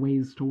find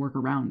ways to work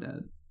around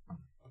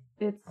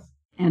it.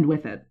 And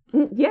with it.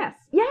 Yes,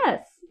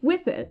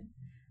 with it.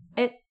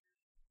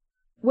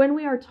 When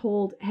we are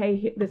told,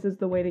 hey, this is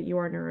the way that you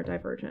are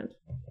neurodivergent.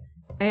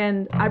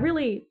 And I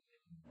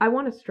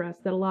want to stress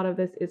that a lot of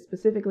this is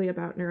specifically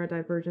about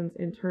neurodivergence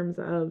in terms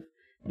of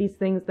these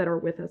things that are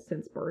with us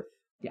since birth.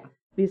 Yeah.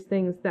 These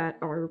things that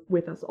are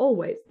with us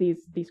always,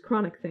 these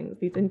chronic things,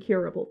 these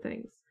incurable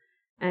things.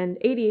 And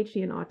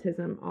ADHD and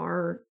autism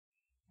are,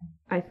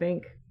 I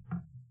think,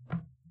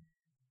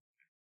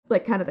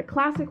 like kind of the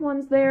classic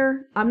ones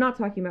there. I'm not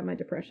talking about my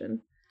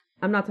depression.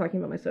 I'm not talking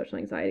about my social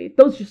anxiety.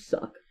 Those just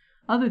suck.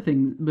 Other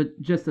things, but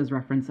just as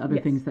reference,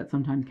 things that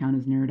sometimes count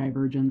as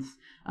neurodivergence.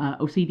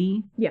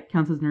 OCD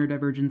counts as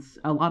neurodivergence.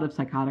 A lot of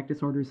psychotic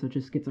disorders such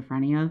as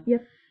schizophrenia.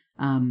 Yep.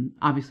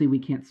 Obviously, we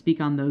can't speak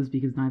on those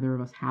because neither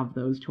of us have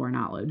those to our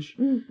knowledge.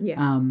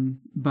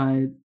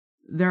 But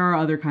there are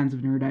other kinds of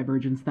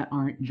neurodivergence that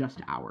aren't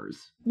just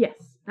ours.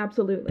 Yes,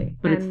 absolutely.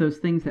 But it's those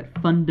things that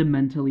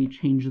fundamentally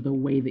change the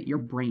way that your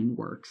brain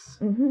works.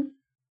 Mm-hmm.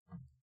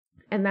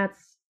 And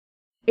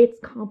it's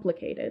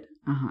complicated.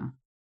 Uh-huh.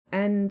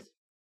 And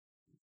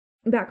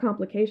that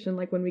complication,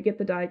 like when we get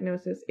the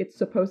diagnosis, it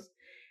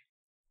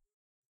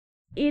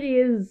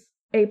is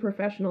a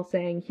professional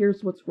saying,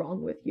 here's what's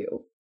wrong with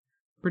you.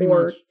 Pretty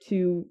much.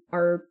 To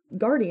our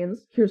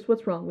guardians, here's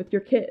what's wrong with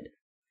your kid.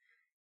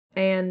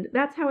 And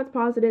that's how it's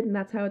posited, and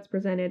that's how it's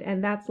presented,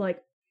 and that's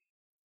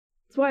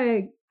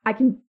why I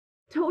can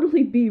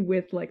totally be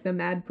with, like, the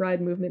Mad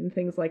Pride movement and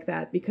things like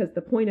that, because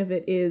the point of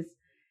it is,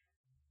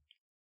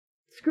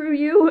 screw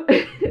you.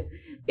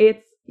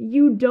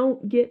 You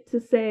don't get to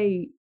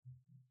say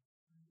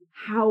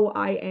how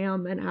I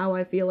am and how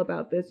I feel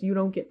about this. You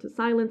don't get to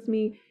silence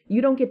me.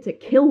 You don't get to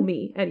kill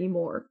me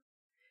anymore.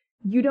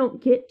 You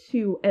don't get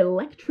to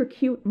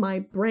electrocute my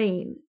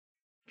brain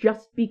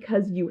just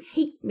because you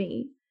hate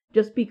me,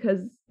 just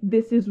because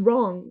this is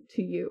wrong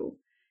to you.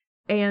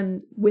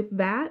 And with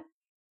that,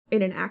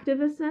 in an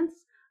activist sense,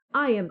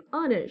 I am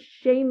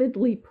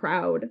unashamedly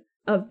proud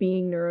of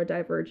being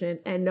neurodivergent,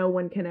 and no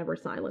one can ever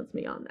silence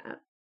me on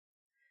that.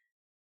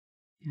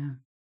 Yeah.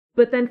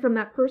 But then from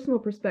that personal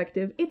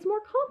perspective, it's more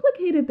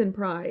complicated than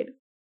pride.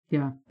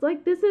 Yeah. It's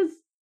like, this is,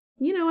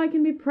 I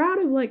can be proud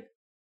of, like,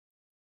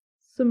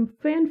 some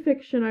fan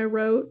fiction I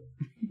wrote,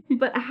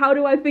 but how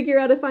do I figure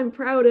out if I'm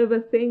proud of a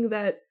thing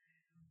that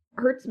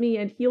hurts me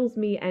and heals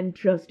me and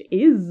just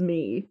is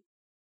me?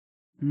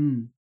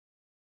 Pen,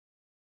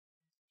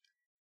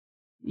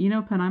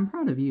 I'm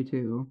proud of you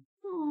too.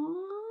 Aww.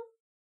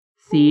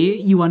 See,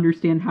 you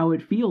understand how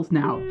it feels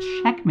now.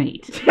 Yeah.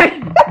 Checkmate.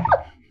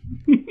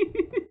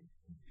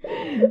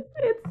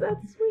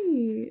 That's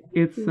sweet.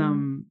 It's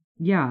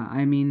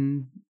I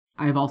mean,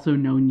 I've also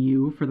known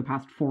you for the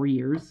past 4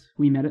 years.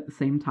 We met at the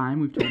same time.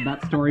 We've told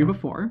that story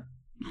before.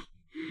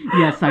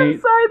 Yes, I'm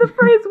sorry, the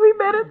phrase "we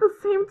met at the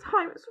same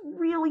time" is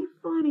really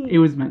funny. It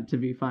was meant to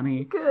be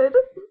funny. Good.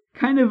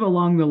 Kind of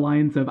along the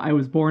lines of, I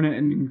was born at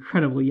an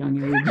incredibly young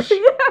age.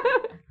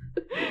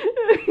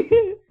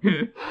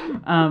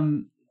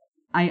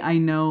 I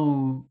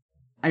know,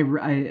 I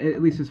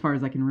at least as far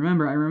as I can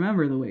remember, I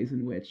remember the ways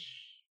in which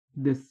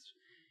this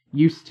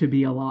used to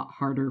be a lot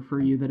harder for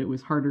you, that it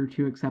was harder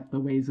to accept the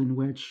ways in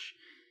which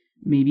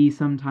maybe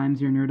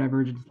sometimes your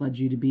neurodivergence led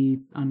you to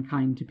be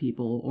unkind to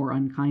people or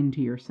unkind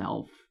to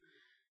yourself,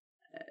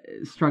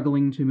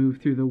 struggling to move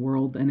through the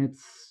world. And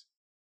it's,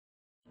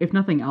 if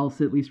nothing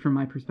else, at least from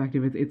my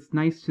perspective, it's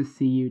nice to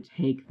see you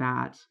take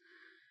that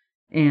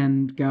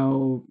and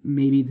go,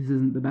 maybe this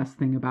isn't the best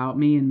thing about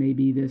me, and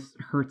maybe this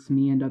hurts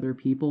me and other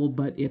people,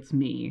 but it's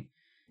me.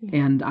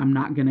 Yeah. And I'm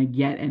not going to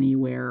get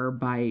anywhere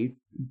by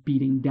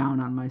beating down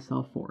on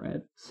myself for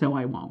it, so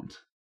I won't.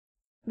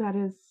 That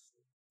is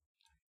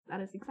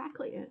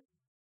exactly it.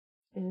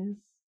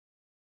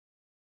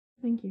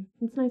 Thank you.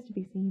 It's nice to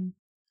be seen.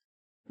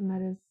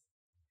 And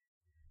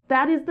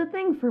that is the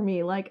thing for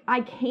me. Like,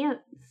 I can't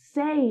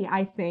say,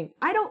 I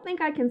don't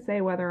think I can say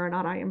whether or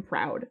not I am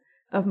proud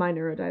of my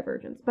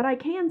neurodivergence, but I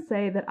can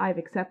say that I've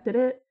accepted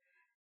it,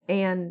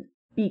 and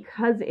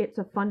because it's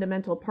a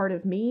fundamental part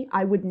of me,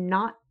 I would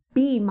not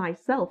be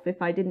myself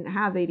if I didn't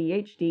have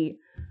ADHD.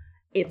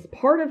 It's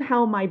part of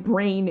how my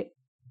brain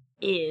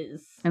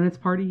is. And it's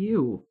part of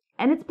you.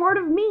 And it's part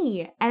of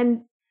me.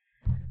 And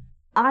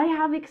I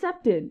have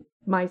accepted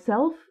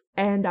myself,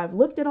 and I've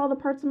looked at all the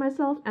parts of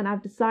myself, and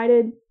I've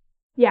decided,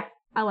 yeah,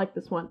 I like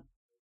this one.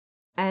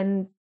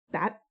 And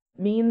that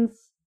means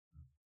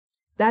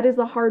that is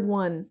a hard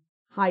one,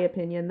 high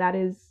opinion. That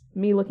is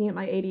me looking at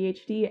my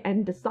ADHD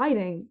and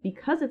deciding,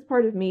 because it's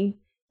part of me,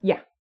 yeah,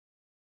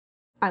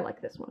 I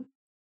like this one.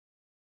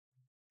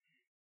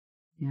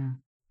 Yeah.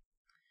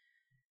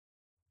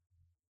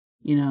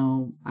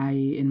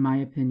 In my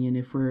opinion,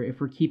 if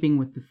we're keeping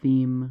with the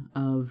theme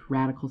of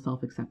radical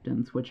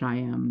self-acceptance, which I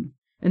am,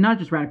 and not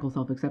just radical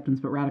self-acceptance,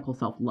 but radical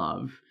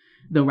self-love,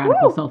 though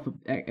radical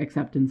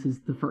self-acceptance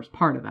is the first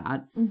part of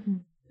that,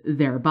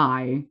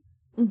 thereby,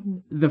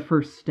 the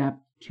first step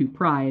to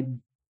pride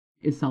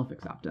is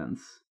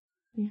self-acceptance.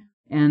 Yeah.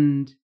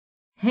 And,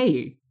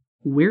 hey,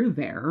 we're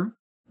there.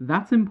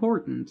 That's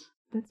important.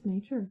 That's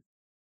major.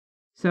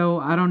 So,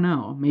 I don't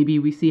know. Maybe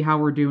we see how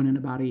we're doing in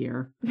about a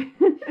year.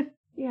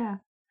 Yeah.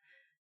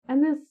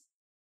 And this,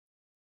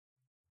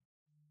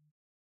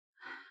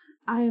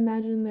 I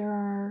imagine there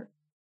are,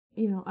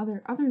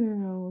 other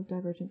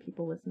neurodivergent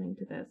people listening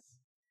to this,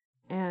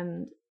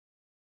 and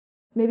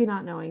maybe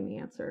not knowing the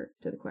answer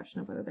to the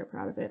question of whether they're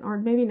proud of it, or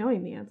maybe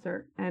knowing the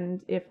answer.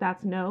 And if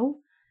that's no,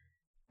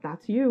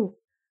 that's you.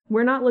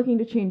 We're not looking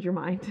to change your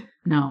mind.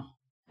 No.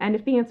 And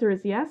if the answer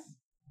is yes,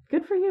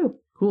 good for you.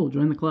 Cool,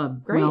 join the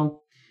club. Great.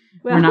 Well,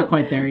 we're not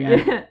quite there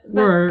yet. Yeah,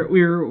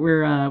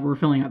 we're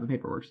filling out the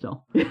paperwork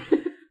still.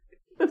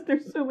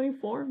 There's so many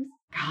forms.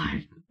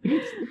 God,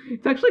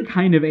 it's actually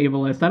kind of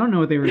ableist. I don't know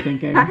what they were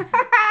thinking. God,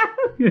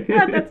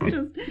 that's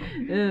just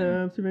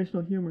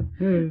observational humor.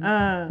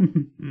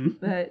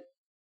 But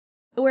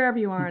wherever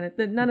you are in it,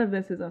 none of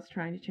this is us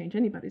trying to change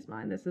anybody's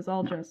mind. This is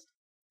all just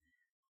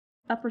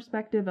a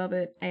perspective of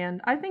it,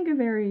 and I think a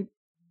very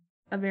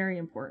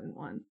important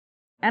one.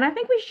 And I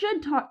think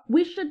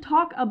we should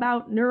talk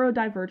about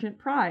neurodivergent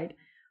pride,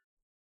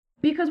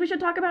 because we should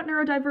talk about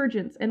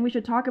neurodivergence, and we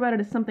should talk about it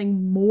as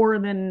something more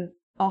than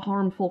a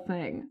harmful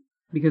thing.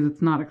 Because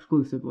it's not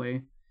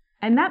exclusively.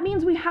 And that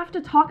means we have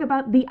to talk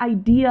about the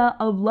idea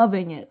of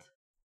loving it.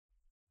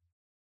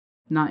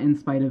 Not in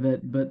spite of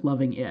it, but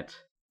loving it.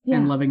 Yeah.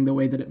 And loving the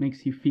way that it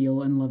makes you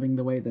feel, and loving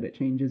the way that it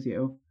changes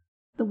you.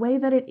 The way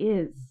that it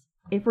is.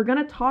 If we're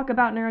going to talk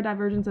about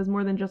neurodivergence as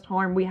more than just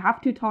harm, we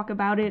have to talk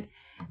about it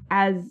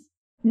as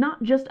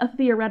not just a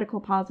theoretical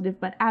positive,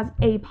 but as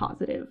a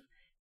positive.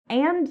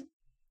 And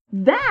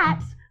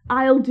that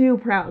I'll do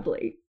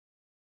proudly.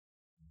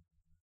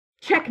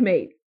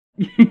 Checkmate.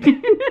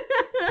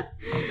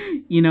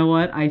 You know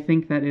what? I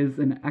think that is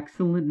an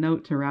excellent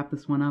note to wrap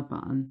this one up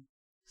on.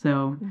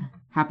 So,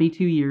 happy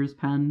 2 years,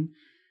 Penn,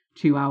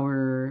 to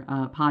our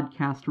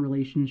podcast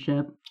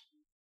relationship.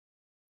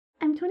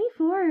 I'm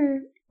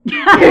 24.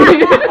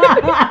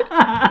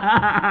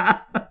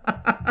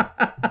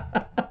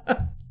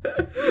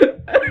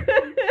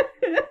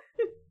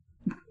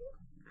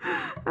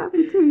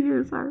 Happy 2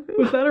 years, Harvey.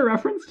 Was that a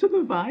reference to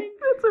the Vine?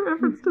 That's a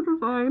reference to the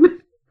Vine.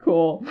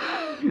 Cool.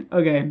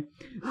 Okay.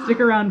 Stick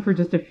around for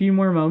just a few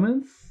more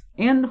moments,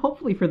 and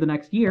hopefully for the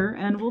next year,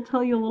 and we'll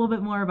tell you a little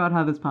bit more about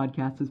how this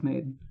podcast is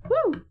made.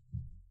 Woo!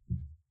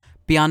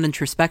 Beyond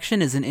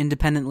Introspection is an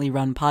independently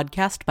run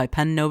podcast by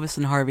Penn Novus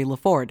and Harvey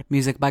LaFord,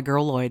 music by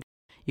Girl Lloyd.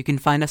 You can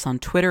find us on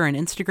Twitter and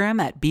Instagram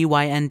at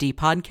BYND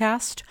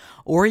Podcast,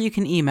 or you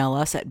can email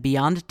us at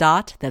beyond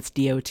dot, that's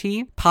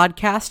D-O-T,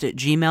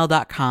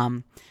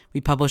 podcast@gmail.com. We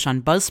publish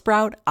on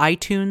Buzzsprout,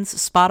 iTunes,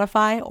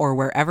 Spotify, or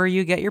wherever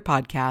you get your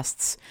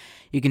podcasts.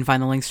 You can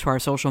find the links to our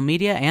social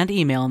media and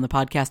email in the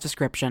podcast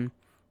description.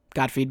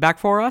 Got feedback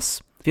for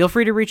us? Feel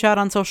free to reach out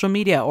on social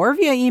media or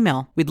via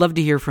email. We'd love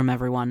to hear from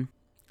everyone.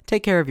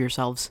 Take care of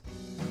yourselves.